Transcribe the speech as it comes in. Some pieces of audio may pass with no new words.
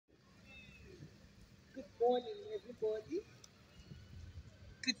morning, everybody.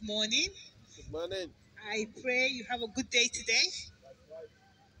 Good morning. Good morning. I pray you have a good day today.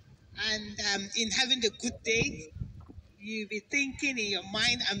 And in having a good day, you'll be thinking in your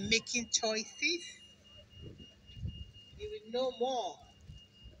mind and making choices. You will know more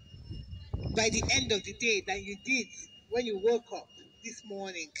by the end of the day than you did when you woke up this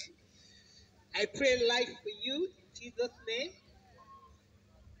morning. I pray life for you in Jesus' name.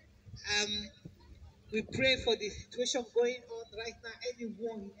 Um, we pray for the situation going on right now,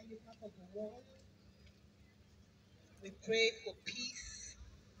 anyone in any part of the world. We pray for peace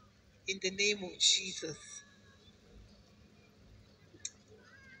in the name of Jesus.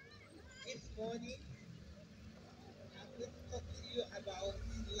 This morning, I'm going to talk to you about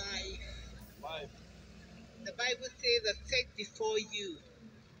life. Life. The Bible says that set before you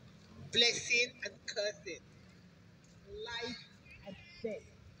blessing and cursing, life and death.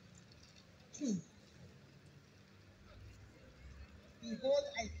 Truth. Behold,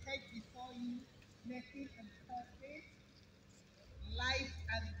 I set before you blessing and cursing, life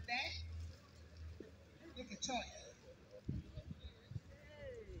and death. Make a choice.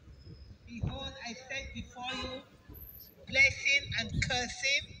 Behold, I set before you blessing and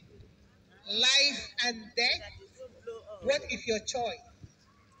cursing, life and death. What is your choice?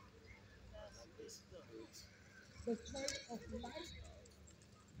 The choice of life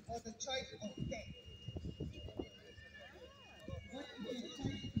or the choice of death? What is your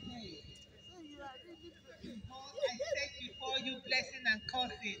choice today? Behold, I set before you blessing and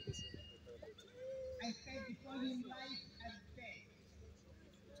cursing. I set before you life and death.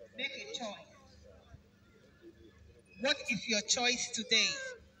 Make a choice. What is your choice today?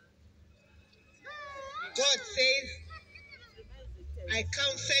 God says, I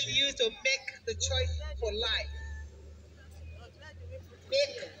counsel you to make the choice for life.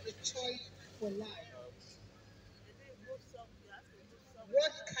 Make the choice for life.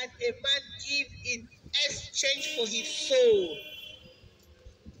 What can a man give in exchange for his soul?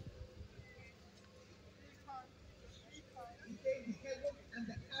 He said the heavens and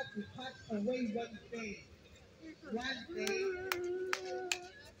the earth will pass away one day. One day,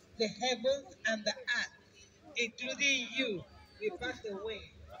 the heavens and the earth, including you, will pass away.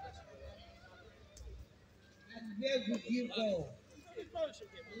 And where would you go?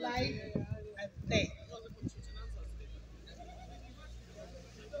 Life and death.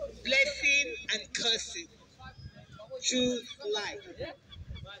 Blessing and cursing. Choose life.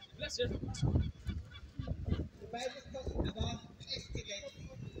 The Bible talks about pestilence,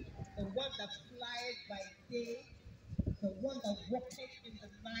 the one that flies by day, the one that walketh in the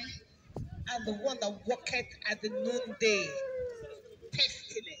night, and the one that walketh at the noonday.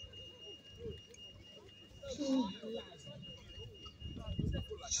 Pestilence. Choose life.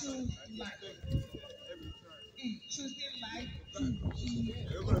 Choose life. In choosing life,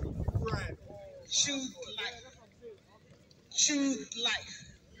 choose life. Choose life.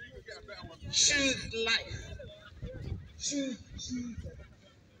 Choose life. Choose Jesus.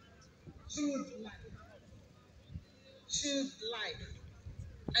 Choose life. Choose life.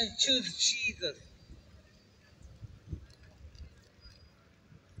 And choose Jesus.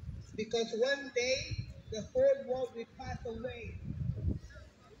 Because one day the whole world will pass away.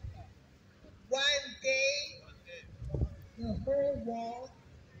 One day the whole world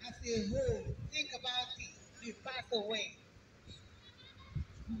as a whole, think about it, will pass away.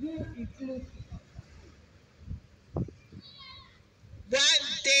 You include. One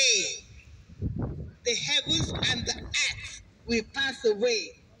day the heavens and the earth will pass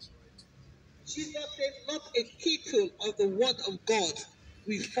away. Jesus said, not a tittle of the word of God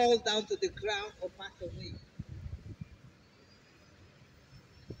will fall down to the ground or pass away.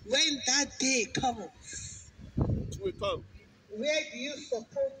 When that day comes, It will come. where do you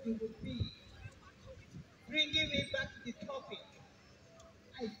suppose you will be? Bringing me back to the topic.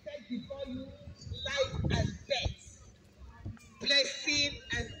 I said before you, life and death, blessing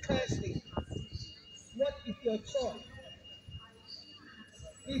and cursing. What is your choice?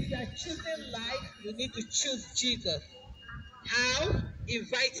 If you are choosing life, you need to choose Jesus. How?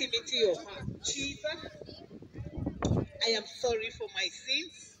 Invite him into your heart. Jesus, I am sorry for my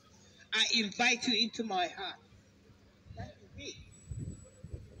sins. I invite you into my heart. That is it.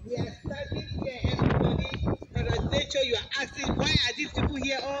 We are standing here, everybody. Peradventure, you are asking, why are these people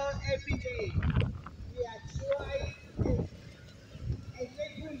here all every day? We are trying to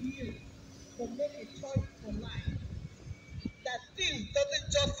enable you to make a choice for life. That things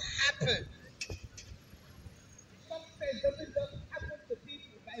doesn't just happen. Success doesn't just happen to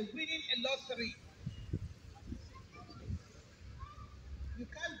people by winning a lottery. You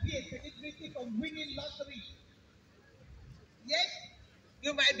can't be a celebrity from winning lottery. Yes,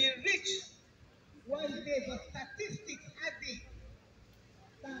 you might be rich one day, but statistics have it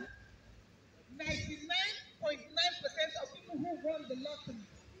that 99.9% of people who won the lottery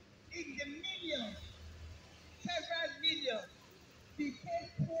in the millions, several millions, became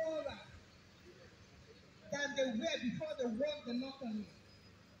poorer than they were before they won the lottery.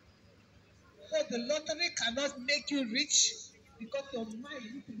 So the lottery cannot make you rich because your mind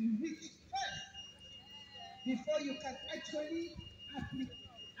needs to be rich first before you can actually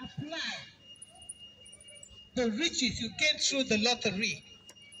apply the riches you gain through the lottery.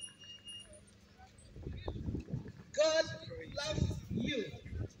 God loves you.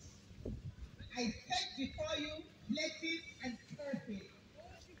 I set before you blessings and curses,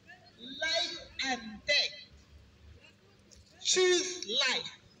 life and death. Choose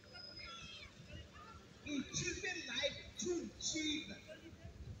life. In choosing life, choose Jesus.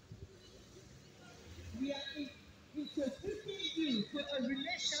 We are introducing you to a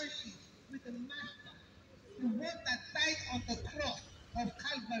relationship with the Master, the one that died on the cross of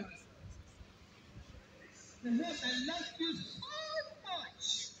Calvary, the one that loves you so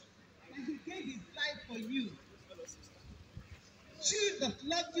much that he gave his life for you. Jesus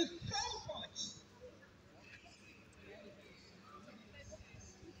loved you so much.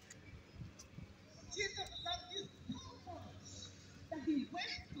 Jesus loved you so much that he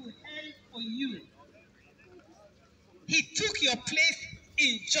went to hell for you. He took your place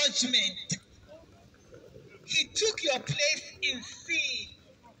in judgment. He took your place in sin.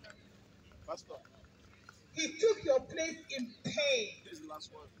 Pastor. He took your place in pain. This is the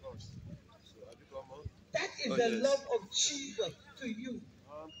last one, of course. So, have you got more? That is the love of Jesus to you.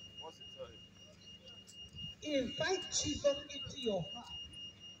 What's the time? Invite Jesus into your heart.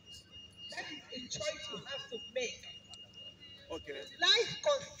 That is a choice you have to make. Okay. Life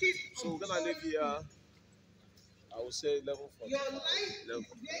consists so of we're gonna leave here. I will say 11:40. Your life is where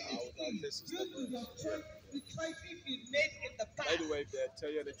it is due to your choice, the choices you made in the past. By the way, if they tell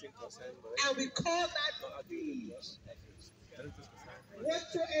you anything concerning and we call that seed.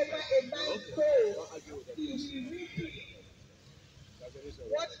 Whatsoever a man sows, he will reap it.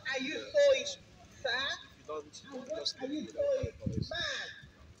 What are you sowing, sir? And what are you sowing, man?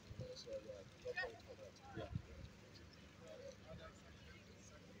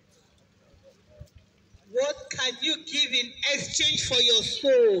 What can you give in exchange for your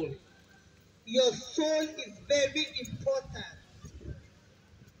soul? Your soul is very important.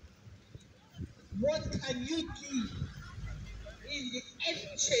 What can you give in the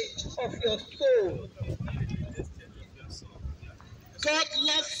exchange of your soul? God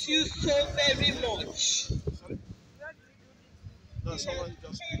loves you so very much. No, someone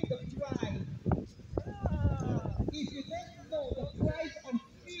just paid the price. If you don't know, the price of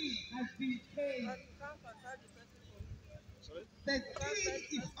sin has been paid. Sorry? The deed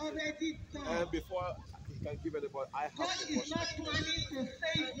is already done. And before he can give anybody, I have God to is not planning to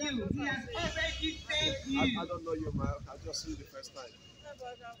save you. He has already saved you. I don't know you, man. I just see you the first time.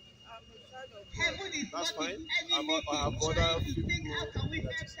 Heaven is That's not fine. in I any have trying other to people think how can we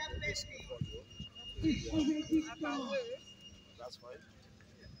help that is that in this person. portfolio. It's already done. That's fine.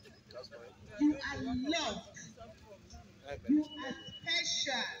 That's fine. You are loved. You are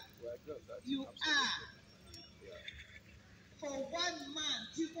special. You are. For one man,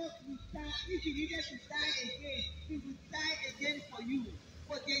 Jesus will die. If he needed to die again, he will die again for you.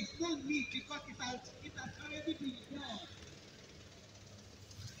 But there is no need because it has already been done.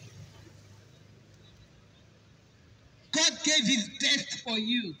 God gave his best for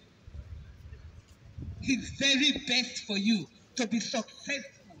you. His very best for you to be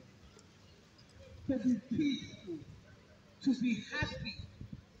successful, to be peaceful, to be happy,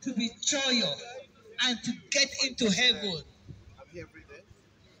 to be joyous, and to get into heaven. I'm here every day.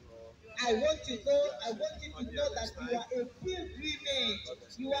 I want you to know that you are a pilgrimage.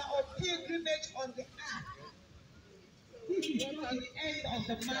 You are a pilgrimage on the earth. This is not the end of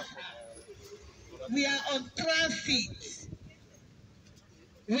the matter. We are on transit.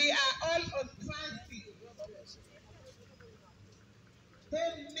 We are all on transit.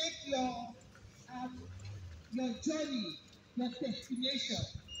 Don't make your journey your destination.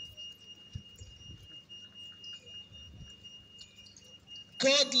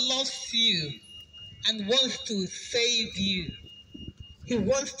 God loves you and wants to save you. He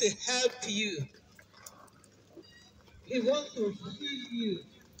wants to help you. He wants to heal you.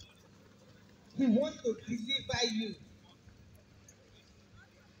 He wants to deliver you.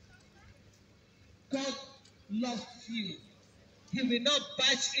 God loves you. He will not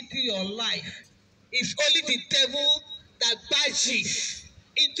barge into your life. It's only the devil that barges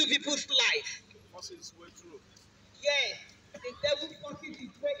into people's life. Forces his way through. Yes, the devil forces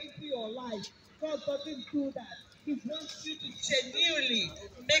his way into your life. God doesn't do that. He wants you to genuinely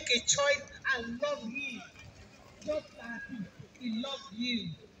make a choice and love him. Just as he loves you.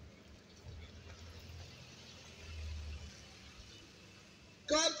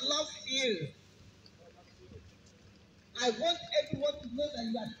 God loves you. I want everyone to know that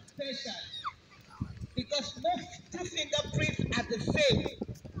you are special. Because no two fingerprints are the same.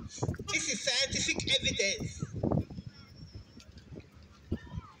 This is scientific evidence.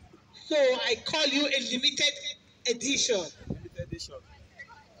 So I call you a limited edition. Limited edition.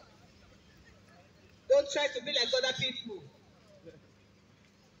 Don't try to be like other people.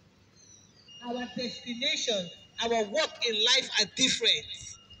 Our destination, our work in life are different.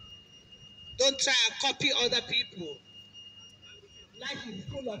 Don't try and copy other people. Life is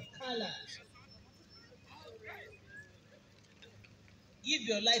full of colors. Give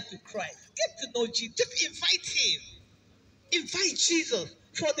your life to Christ. Get to know Jesus. Just invite him. Invite Jesus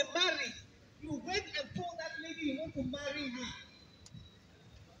for the marriage. You went and told that lady you want to marry her.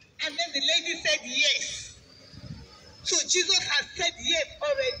 And then the lady said yes. So Jesus has said yes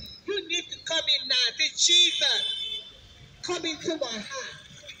already. You need to come in now and say, Jesus, come into my heart.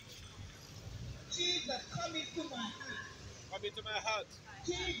 Jesus, come into my heart. Come into my heart.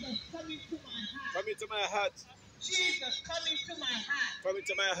 Jesus, come into my heart. Come into my heart. Jesus, come into my heart. Come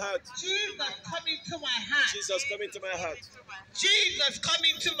into my heart. Jesus, come into my heart. Jesus, come into my heart. Jesus, come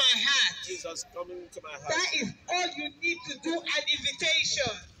into my heart. Jesus, come into my heart. That is all you need to do, an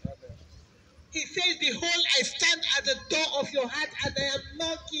invitation. Amen. He says, behold, I stand at the door of your heart and I am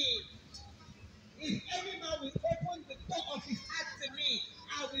knocking. If any man will open the door of his heart to me,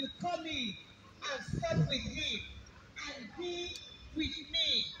 I will come in and sup with him and he with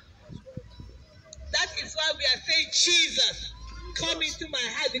me. That is why we are saying, Jesus, come into my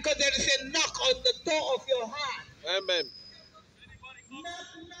heart, because there is a knock on the door of your heart. Amen. Knock,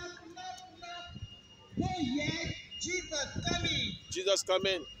 knock, knock, knock. Hey, yes, Jesus, come in. Jesus, come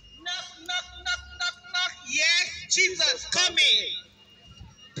in. Knock, knock, knock, knock, knock. Yes, Jesus, come in.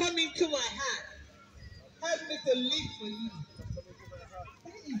 Come into my heart. Help me to live for you.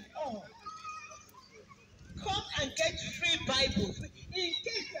 That is all. Come and get free Bibles. In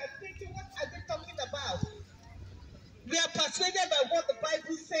case you are thinking, what are they talking about? We are persuaded by what the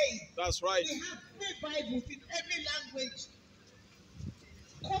Bible says. That's right. We have free Bibles in every language.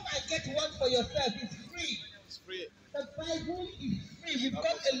 Come and get one for yourself. It's free. It's free. The Bible is free. We've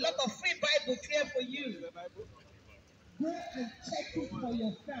got a lot of free Bibles here for you. Go and check it for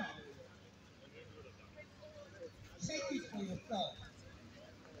yourself. Check it for yourself.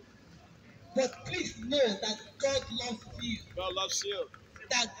 But please know that God loves you. God loves you.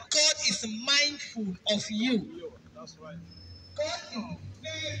 That God is mindful of you. That's right. God is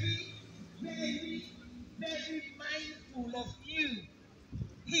very, very, very mindful of you.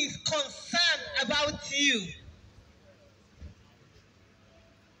 He is concerned about you.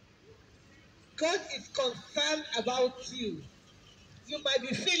 God is concerned about you. You might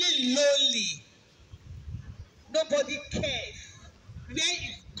be feeling lonely. Nobody cares. Where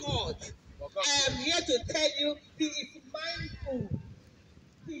is God? I am here to tell you, He is mindful.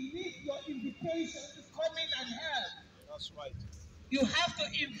 He needs your invitation to come in and help. That's right. You have to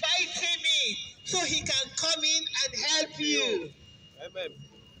invite Him in so He can come in and help you. Amen.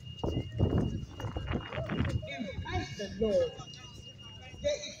 Invite the Lord.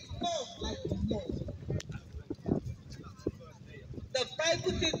 There is none like the Lord. The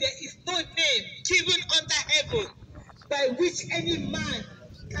Bible says there is no name given under heaven by which any man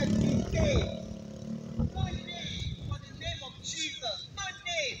can be saved. No name for the name of Jesus. No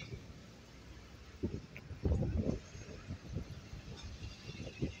name.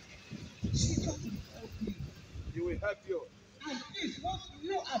 Jesus will help you. He will help you. And please, once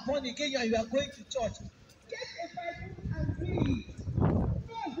you are born again and you are going to church, get a Bible and read.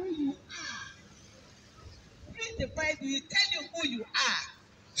 Know who you are. Read the Bible, it tell you who you are.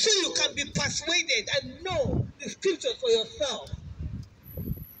 So you can be persuaded and know the scriptures for yourself.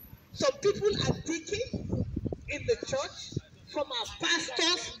 Some people are thinking in the church from our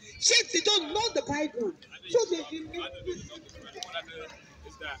pastors, yet they don't know the Bible. So they believe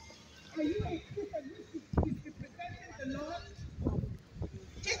are you a Christian who is representing the Lord?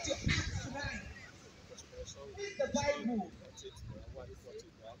 Get your acts right. Read the Bible.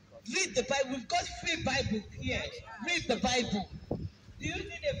 Read the Bible. We've got free Bibles here. Read the Bible. Do you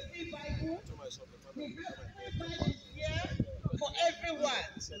need a free Bible? We have free Bibles here for everyone.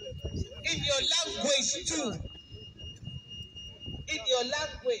 In your language too. In your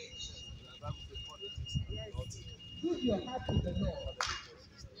language. Give your heart to the Lord.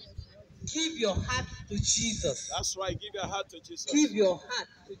 Give your heart to Jesus. That's right. Give your heart to Jesus. Give your heart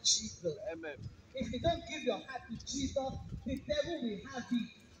to Jesus. Amen. If you don't give your heart to Jesus, the devil will have it.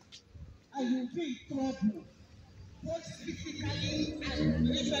 And you'll be in trouble. Both physically and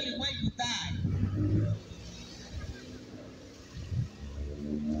spiritually when you die.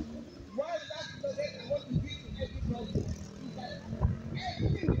 One last message I want to give to everybody is that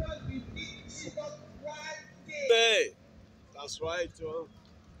everyone will meet Jesus one day. That's right.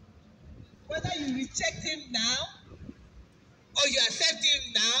 Whether you reject him now or you accept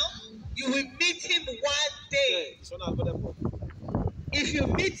him now, you will meet him one day. If you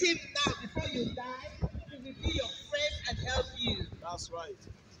meet him now before you die, he will be your friend and help you. That's right.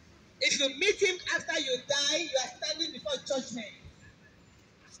 If you meet him after you die, you are standing before judgment.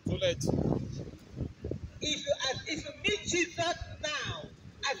 It's too late. If you meet Jesus now,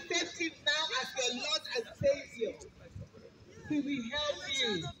 accept him now as your Lord and Savior, he will help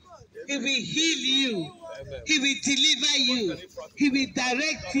you. He will heal you. He will deliver you. He will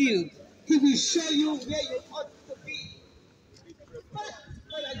direct you. He will show you where you ought to be. But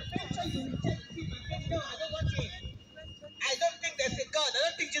when I venture you reject him and say, no, I don't want him. I don't think there's a God. I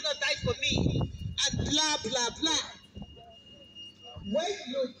don't think Jesus died for me. And blah, blah, blah. When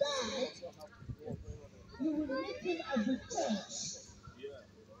you die, you will meet him at the church.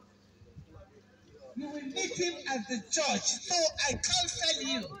 You will meet him at the church. So I counsel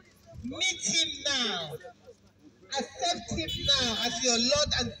you, meet him now. Accept him now as your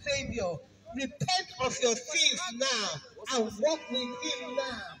Lord and Savior. Repent of your sins now and walk with him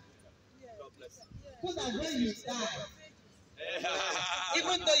now. So that when you die,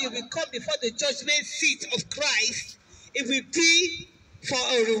 even though you will come before the judgment seat of Christ, it will be for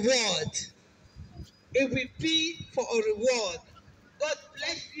a reward. It will be for a reward. God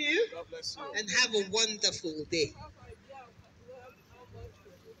bless you and have a wonderful day.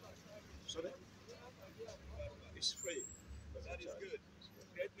 It's free. That is good.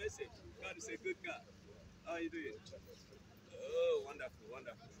 Great message. God is a good God. How are you doing? Oh, wonderful,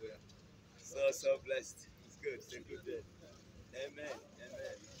 wonderful. So blessed. It's good. It's a good day. Amen.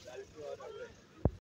 Amen. That is no other way.